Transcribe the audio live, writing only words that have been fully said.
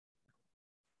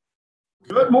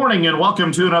Good morning and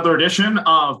welcome to another edition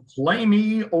of Play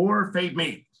Me or Fade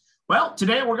Me. Well,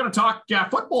 today we're going to talk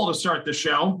football to start the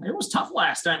show. It was tough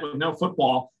last night with no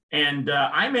football, and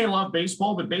I may love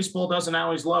baseball, but baseball doesn't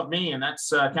always love me, and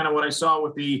that's kind of what I saw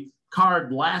with the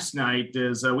card last night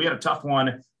is we had a tough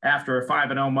one after a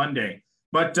 5-0 Monday.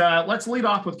 But let's lead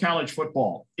off with college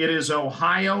football. It is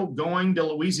Ohio going to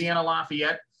Louisiana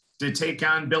Lafayette to take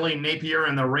on Billy Napier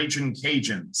and the Ragin'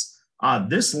 Cajuns.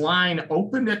 This line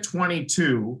opened at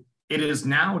 22. It is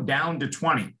now down to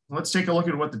 20. Let's take a look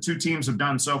at what the two teams have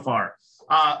done so far.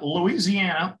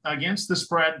 Louisiana, against the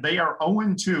spread, they are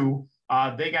 0-2.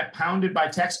 They got pounded by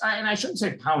Texas. And I shouldn't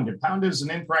say pounded. Pounded is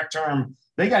an incorrect term.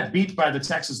 They got beat by the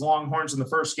Texas Longhorns in the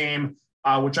first game,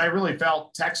 which I really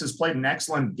felt Texas played an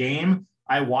excellent game.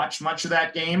 I watched much of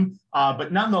that game.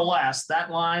 But nonetheless,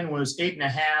 that line was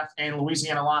 8.5, and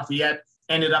Louisiana Lafayette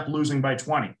ended up losing by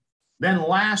 20. Then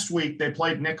last week, they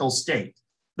played Nicholls State.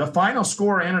 The final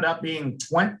score ended up being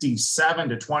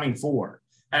 27-24.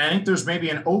 And I think there's maybe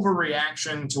an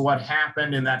overreaction to what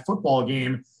happened in that football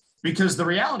game, because the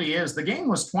reality is the game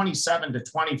was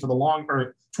 27-20 for the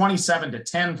or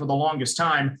 27-10 for the longest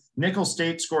time. Nicholls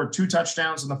State scored 2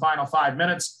 touchdowns in the final 5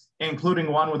 minutes,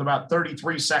 including one with about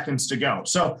 33 seconds to go.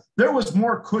 So there was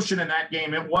more cushion in that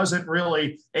game. It wasn't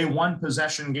really a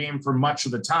one-possession game for much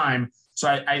of the time. So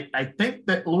I think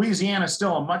that Louisiana is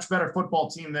still a much better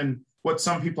football team than what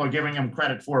some people are giving them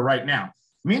credit for right now.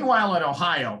 Meanwhile, at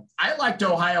Ohio, I liked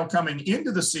Ohio coming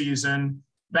into the season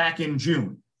back in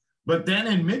June. But then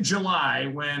in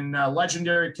mid-July, when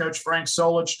legendary coach Frank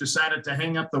Solich decided to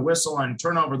hang up the whistle and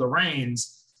turn over the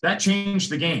reins, that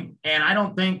changed the game. And I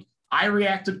don't think I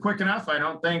reacted quick enough. I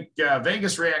don't think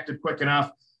Vegas reacted quick enough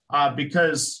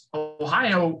because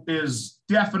Ohio is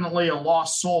definitely a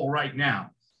lost soul right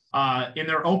now. In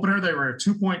their opener, they were a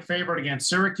 2-point favorite against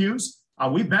Syracuse.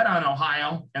 We bet on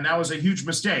Ohio, and that was a huge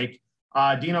mistake.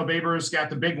 Dino Babers got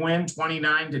the big win,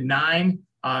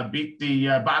 29-9, beat the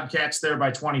Bobcats there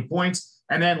by 20 points.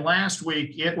 And then last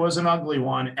week, it was an ugly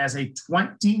one as a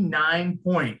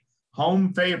 29-point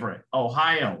home favorite.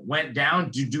 Ohio went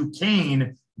down to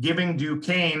Duquesne, giving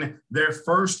Duquesne their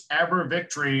first ever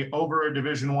victory over a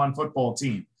Division I football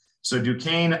team. So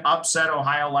Duquesne upset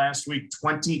Ohio last week,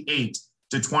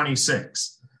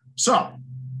 28-26. So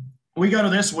we go to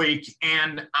this week,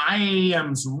 and I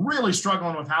am really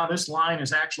struggling with how this line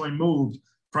has actually moved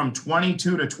from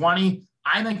 22 to 20.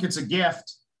 I think it's a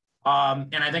gift,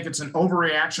 and I think it's an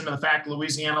overreaction to the fact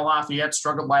Louisiana Lafayette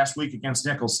struggled last week against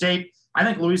Nicholls State. I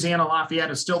think Louisiana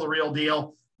Lafayette is still the real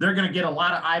deal. They're going to get a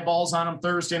lot of eyeballs on them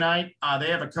Thursday night.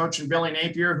 They have a coach in Billy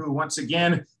Napier who, once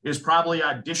again, is probably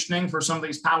auditioning for some of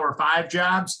these Power 5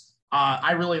 jobs.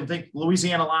 I really think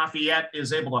Louisiana Lafayette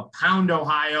is able to pound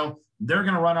Ohio. They're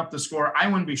going to run up the score. I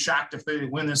wouldn't be shocked if they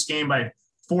win this game by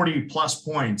 40-plus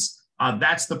points.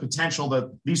 That's the potential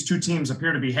that these two teams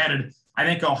appear to be headed. I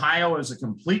think Ohio is a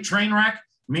complete train wreck.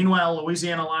 Meanwhile,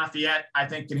 Louisiana Lafayette, I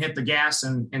think, can hit the gas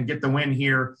and get the win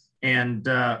here and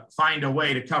find a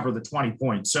way to cover the 20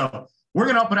 points. So we're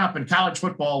going to open up in college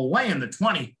football laying the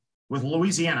 20 with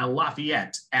Louisiana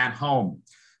Lafayette at home.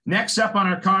 Next up on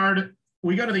our card,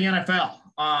 we go to the NFL.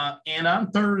 And on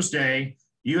Thursday,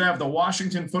 you have the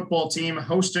Washington football team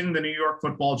hosting the New York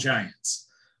Football Giants.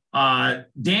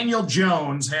 Daniel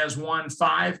Jones has won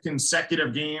 5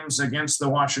 consecutive games against the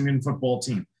Washington football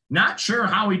team. Not sure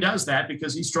how he does that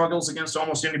because he struggles against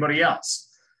almost anybody else.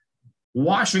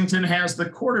 Washington has the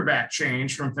quarterback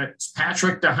change from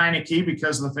Fitzpatrick to Heineke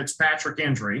because of the Fitzpatrick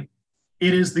injury.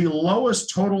 It is the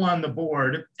lowest total on the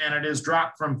board, and it has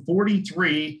dropped from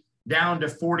 43 down to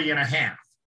 40.5.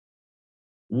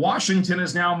 Washington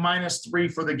is now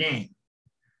 -3 for the game.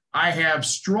 I have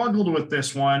struggled with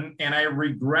this one, and I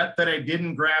regret that I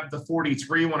didn't grab the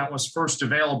 43 when it was first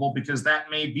available because that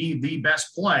may be the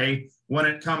best play when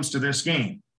it comes to this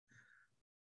game.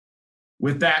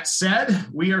 With that said,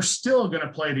 we are still going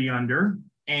to play the under,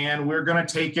 and we're going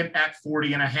to take it at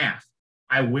 40.5.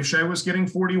 I wish I was getting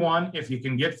 41. If you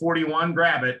can get 41,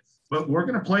 grab it. But we're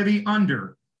going to play the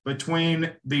under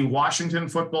between the Washington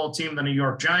football team, the New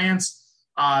York Giants.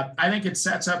 I think it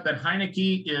sets up that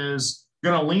Heineke is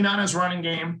going to lean on his running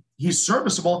game. He's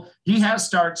serviceable. He has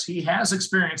starts. He has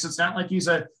experience. It's not like he's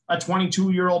a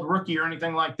 22-year-old rookie or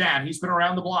anything like that. He's been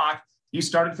around the block. He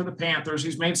started for the Panthers.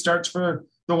 He's made starts for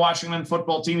the Washington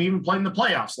football team. He even played in the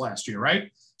playoffs last year,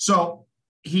 right? So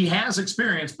he has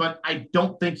experience, but I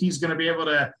don't think he's going to be able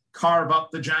to carve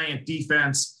up the Giant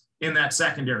defense in that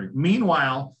secondary.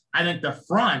 Meanwhile, I think the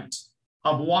front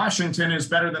of Washington is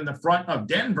better than the front of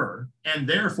Denver, and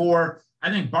therefore I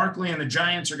think Barkley and the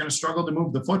Giants are going to struggle to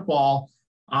move the football.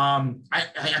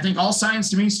 I think all signs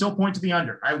to me still point to the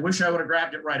under. I wish I would have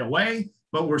grabbed it right away,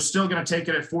 but we're still going to take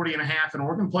it at 40.5, and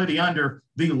we're going to play the under,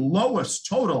 the lowest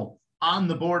total on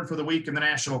the board for the week in the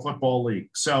National Football League.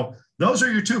 So those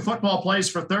are your two football plays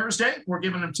for Thursday. We're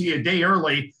giving them to you a day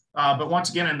early. But once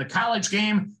again, in the college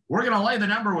game, we're going to lay the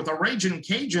number with the Ragin'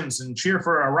 Cajuns and cheer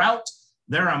for a rout.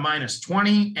 They're a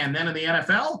 -20. And then in the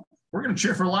NFL, we're going to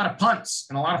cheer for a lot of punts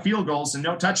and a lot of field goals and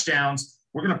no touchdowns.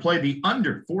 We're going to play the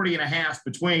under 40.5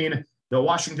 between the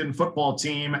Washington football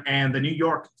team and the New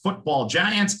York football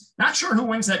Giants. Not sure who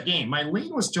wins that game. My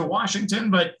lean was to Washington,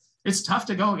 but it's tough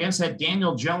to go against that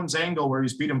Daniel Jones angle where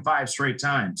he's beat him 5 straight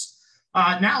times.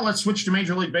 Now let's switch to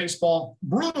Major League Baseball.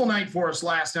 Brutal night for us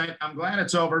last night. I'm glad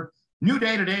it's over. New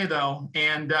day today, though,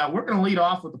 and we're going to lead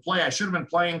off with the play I should have been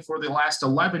playing for the last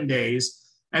 11 days,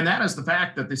 and that is the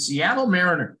fact that the Seattle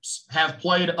Mariners have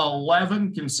played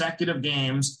 11 consecutive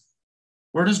games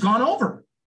where it has gone over.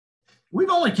 We've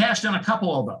only cashed in a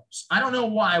couple of those. I don't know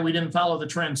why we didn't follow the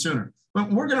trend sooner, but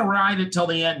we're going to ride it till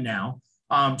the end now.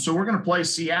 So we're going to play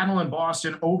Seattle and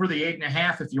Boston over the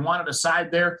 8.5. If you wanted a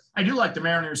side there, I do like the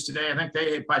Mariners today. I think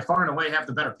they, by far and away, have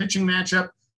the better pitching matchup.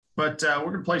 But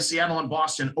we're going to play Seattle and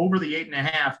Boston over the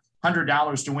 8.5.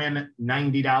 $100 to win,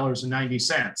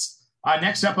 $90.90.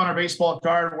 Next up on our baseball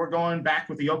card, we're going back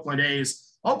with the Oakland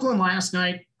A's. Oakland last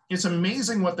night, it's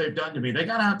amazing what they've done to me. They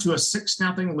got out to a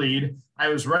 6-0 lead. I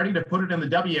was ready to put it in the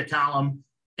W column.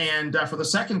 And for the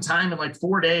second time in like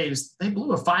 4 days, they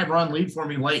blew a 5-run lead for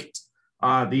me late.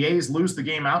 The A's lose the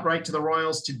game outright to the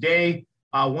Royals today.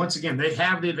 Once again, they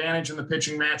have the advantage in the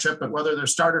pitching matchup, but whether their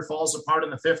starter falls apart in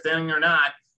the 5th inning or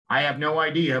not, I have no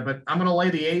idea. But I'm going to lay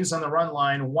the A's on the run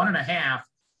line,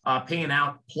 1.5, paying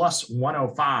out plus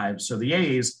 105. So the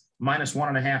A's minus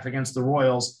 1.5 against the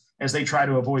Royals as they try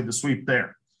to avoid the sweep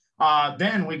there.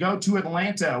 Then we go to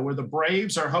Atlanta, where the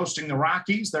Braves are hosting the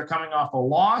Rockies. They're coming off a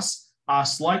loss,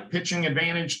 slight pitching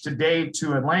advantage today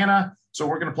to Atlanta. So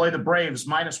we're going to play the Braves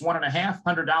minus 1.5,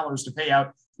 $100 to pay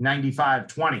out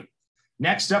 $95.20.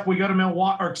 Next up, we go to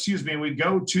we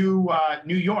go to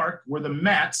New York, where the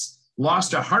Mets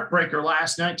lost a heartbreaker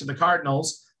last night to the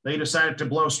Cardinals. They decided to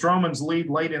blow Stroman's lead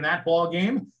late in that ball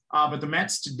game. But the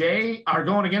Mets today are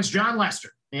going against John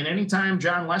Lester. And anytime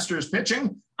John Lester is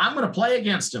pitching, I'm going to play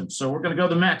against him. So we're going to go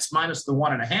the Mets minus the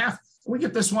 1.5. We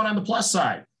get this one on the plus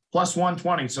side. Plus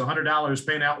 120, so $100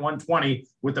 paying out 120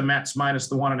 with the Mets minus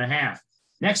the 1.5.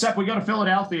 Next up, we go to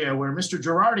Philadelphia, where Mr.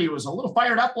 Girardi was a little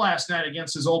fired up last night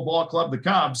against his old ball club, the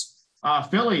Cubs.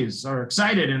 Phillies are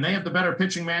excited, and they have the better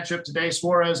pitching matchup today,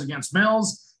 Suarez against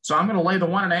Mills. So I'm going to lay the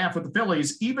 1.5 with the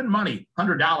Phillies, even money,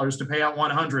 $100 to pay out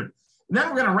 100. And then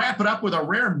we're going to wrap it up with a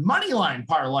rare money line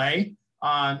parlay.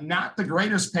 Not the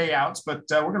greatest payouts, but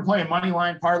we're going to play a money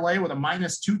line parlay with a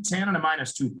minus 210 and a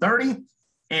minus 230.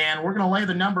 And we're going to lay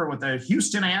the number with the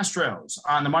Houston Astros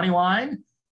on the money line,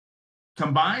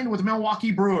 combined with the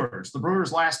Milwaukee Brewers. The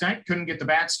Brewers last night couldn't get the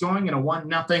bats going in a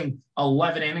 1-0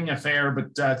 11-inning affair,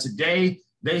 but today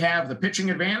they have the pitching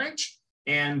advantage,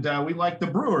 and we like the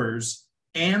Brewers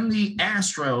and the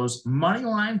Astros money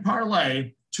line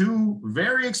parlay, two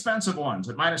very expensive ones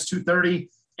at minus 230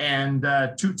 and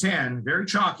 210, very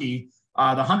chalky.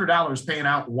 The $100 paying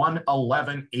out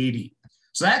 $111.80.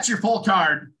 So that's your full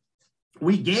card.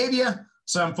 We gave you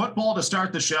some football to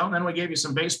start the show, and then we gave you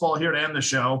some baseball here to end the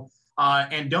show.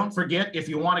 And don't forget, if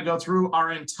you want to go through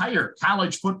our entire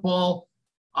college football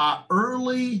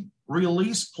early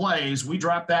release plays, we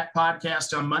dropped that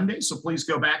podcast on Monday, so please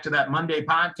go back to that Monday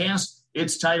podcast.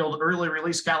 It's titled Early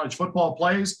Release College Football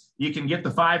Plays. You can get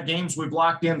the 5 games we've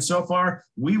locked in so far.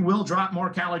 We will drop more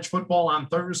college football on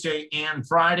Thursday and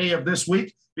Friday of this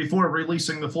week before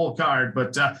releasing the full card.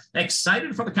 But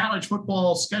excited for the college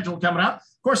football schedule coming up.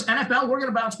 Of course, NFL, we're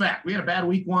going to bounce back. We had a bad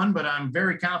week 1, but I'm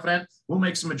very confident we'll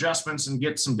make some adjustments and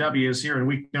get some W's here in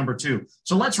week number 2.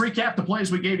 So let's recap the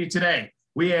plays we gave you today.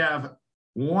 We have,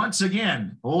 once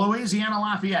again, Louisiana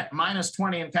Lafayette minus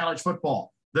 20 in college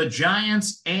football. The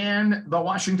Giants and the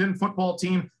Washington football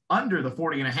team under the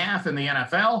 40.5 in the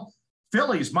NFL.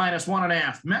 Phillies minus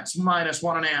 1.5, Mets minus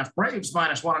 1.5, Braves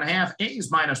minus 1.5, A's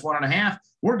minus 1.5.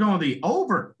 We're going the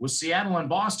over with Seattle and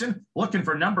Boston, looking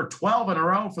for number 12 in a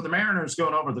row for the Mariners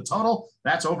going over the total.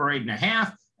 That's over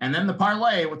 8.5. And then the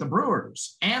parlay with the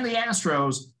Brewers and the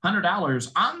Astros,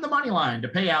 $100 on the money line to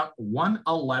pay out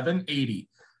 $111.80.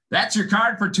 That's your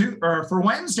card for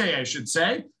Wednesday, I should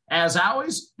say. As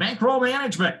always, bankroll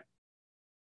management.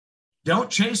 Don't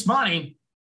chase money.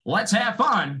 Let's have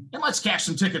fun, and let's cash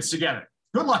some tickets together.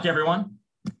 Good luck, everyone.